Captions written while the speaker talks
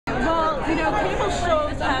You know, cable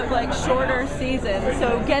shows have like shorter seasons,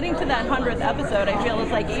 so getting to that 100th episode, I feel,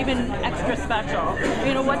 is like even extra special.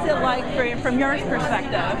 You know, what's it like from your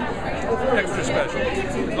perspective? Extra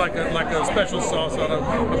special, like a special sauce on a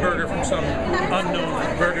burger from some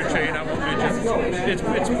unknown burger chain. I won't mention.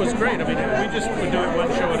 It was great. I mean, we just would do it one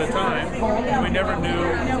show at a time. We never knew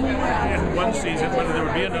in one season whether there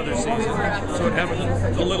would be another season, so it happened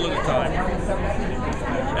a little at a time.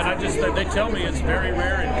 And they tell me it's very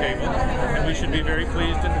rare in cable, and we should be very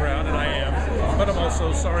pleased and proud, and I am. But I'm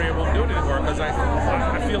also sorry I won't do it anymore, because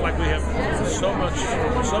I feel like we have so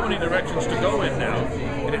many directions to go in now,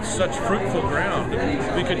 and it's such fruitful ground.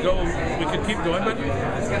 We could keep going, but you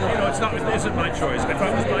know, it isn't my choice. If it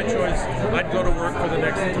was my choice, I'd go to work for the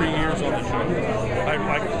next 3 years on the show. I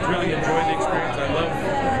really enjoy the experience. I love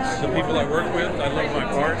the people I work with. I love my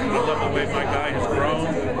part. I love the way my guy has grown.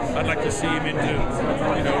 I'd like to see him into,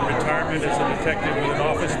 you know, retirement as a detective with an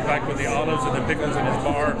office back with the olives and the pickles in his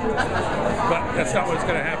bar. But that's not what's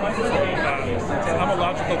going to happen. I'm a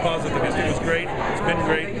logical positivist. It was great. It's been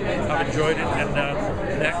great. I've enjoyed it. And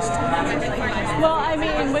next. Well, I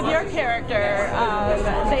mean, with your character,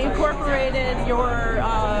 they incorporated your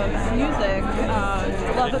music,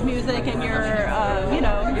 love of music, and your, you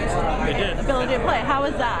know, ability to play. How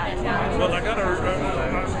was that? Well, I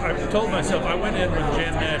told myself, I went in when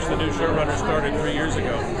Jan Nash, the new showrunner, started 3 years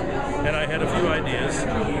ago, and I had a few ideas,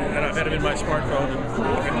 and I've had them in my smartphone,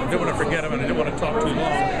 and I didn't want to forget them, and I didn't want to talk too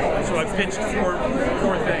long, so I pitched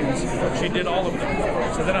four things. She did all of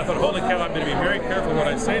them. So then I thought, holy cow, I'm going to be very careful what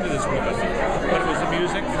I say to this woman. But it was the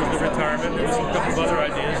music, it was the retirement, it was a couple of other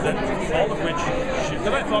ideas, that all of which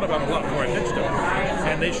that I thought about a lot before I pitched them,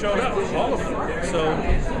 and they showed up, all of them. So,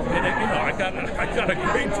 and you know, I got a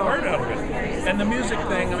great part out of it. And the music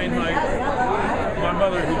thing, I mean, my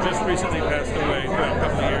mother, who just recently passed away, well, a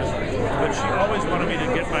couple of years, but she always wanted me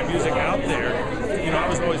to get my music out there. You know, I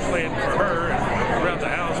was always playing for her and around the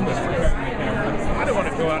house, but I don't want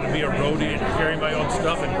to go out and be a roadie and carry my own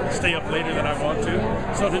stuff and stay up later than I want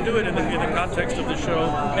to. So to do it in the context of the show,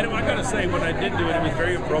 and I got to say, when I did do it, it was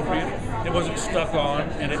very appropriate. It wasn't stuck on,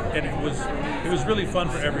 and it was really fun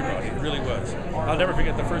for everybody. It really was. I'll never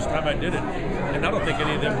forget the first time I did it, and I don't think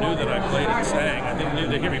any of them knew that I played and sang. I didn't know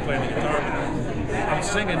they hear me playing the guitar, but I'm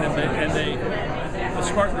singing, and the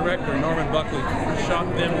smart director, Norman Buckley, shot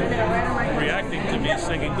them reacting to me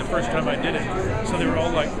singing the first time I did it. So they were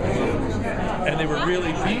all like, and they were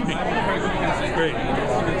really beaming. It was great.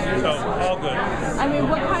 So, all good. I mean,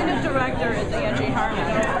 what kind of director is Angie Harmon?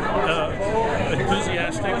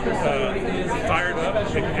 Enthusiastic, fired up,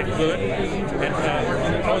 and good. And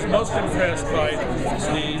I was most impressed by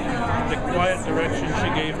the quiet direction she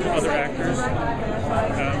gave to other actors.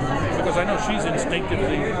 Because I know she's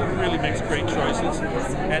instinctively really makes great choices,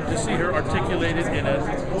 and to see her articulated in a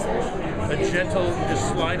gentle, just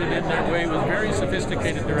slide it in that way was very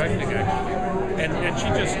sophisticated directing, actually. And she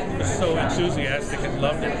just was so enthusiastic and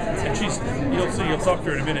loved it. And you'll talk to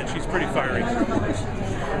her in a minute. She's pretty fiery.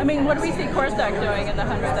 I mean, what do we see Corsac doing in the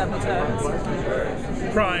 100th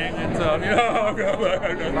episode? Crying and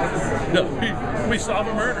no, we solve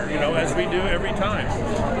a murder, you know, as we do every time.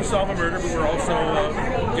 We solve a murder, but we're also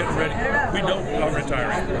getting ready. We don't retire.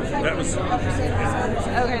 That was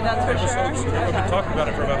okay. That's for sure. We've been talking about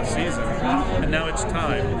it for about a season, and now it's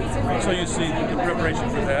time. So you see the preparation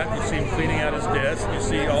for that. You see him cleaning out his desk. You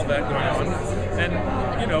see all that going on, and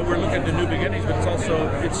you know, we're looking to new beginnings, but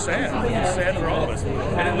it's sad. It's sad for all of us.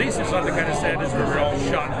 And at least it's not the kind of sadness where we're all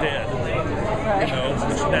shot dead. You know,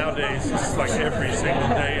 which nowadays is like every single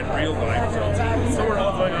day in real life. So we're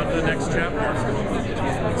all going on to the next chapter.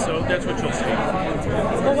 So that's what you'll see.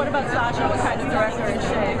 Well, what about Sasha? What kind of director is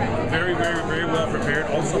she? Very, very, very well prepared.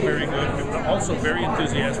 Also very good. Also very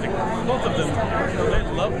enthusiastic. Both of them, they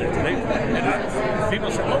loved it. People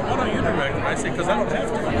say, "Well, why don't you direct?" I say, "Because I don't have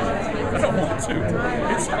to. I don't want to.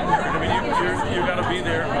 It's hard. I mean, you got to be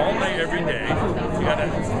there all day, every day. You got to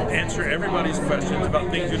answer everybody's questions about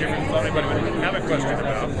things you never thought anybody would have a question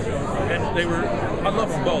about." And I love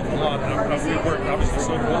them both a lot. We worked obviously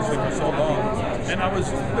so closely for so long, and there was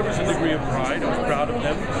a degree of pride. I was proud of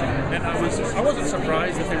them, and I wasn't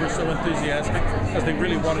surprised that they were so enthusiastic, because they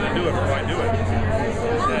really wanted to do it before I do it.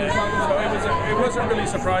 And so it wasn't really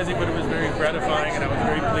surprising, but it was very gratifying, and I was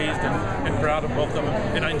very pleased and proud of both of them,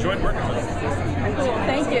 and I enjoyed working with them. Cool.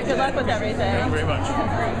 Thank you. Good luck with everything. Thank you very much.